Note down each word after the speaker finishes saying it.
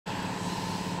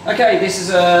Okay, this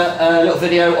is a little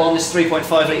video on this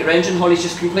 3.5 litre engine Holly's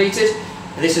just completed.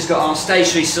 This has got our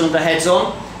stationary cylinder heads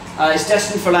on. It's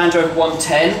destined for Land Rover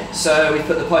 110, so we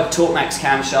put the Piper Torque Max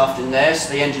camshaft in there,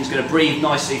 so the engine's going to breathe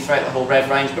nicely throughout the whole rev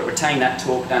range, but retain that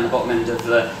torque down the bottom end of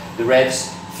the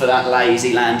revs for that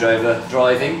lazy Land Rover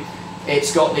driving.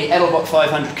 It's got the Edelbrock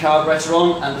 500 carburettor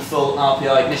on and the full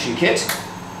RPI ignition kit.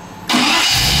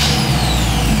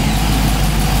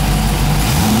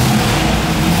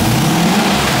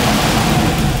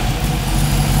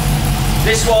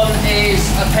 This one is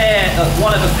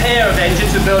one of a pair of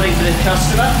engines we're building for this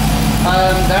customer.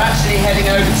 They're actually heading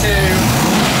over to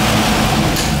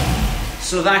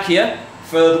Slovakia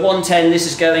for the 110. This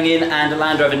is going in, and a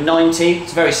Land Rover 90.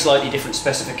 It's a very slightly different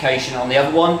specification on the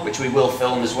other one, which we will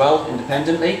film as well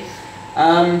independently.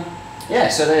 Yeah,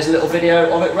 so there's a little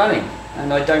video of it running,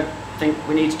 and I don't think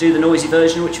we need to do the noisy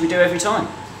version, which we do every time.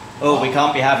 Oh, we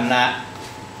can't be having that.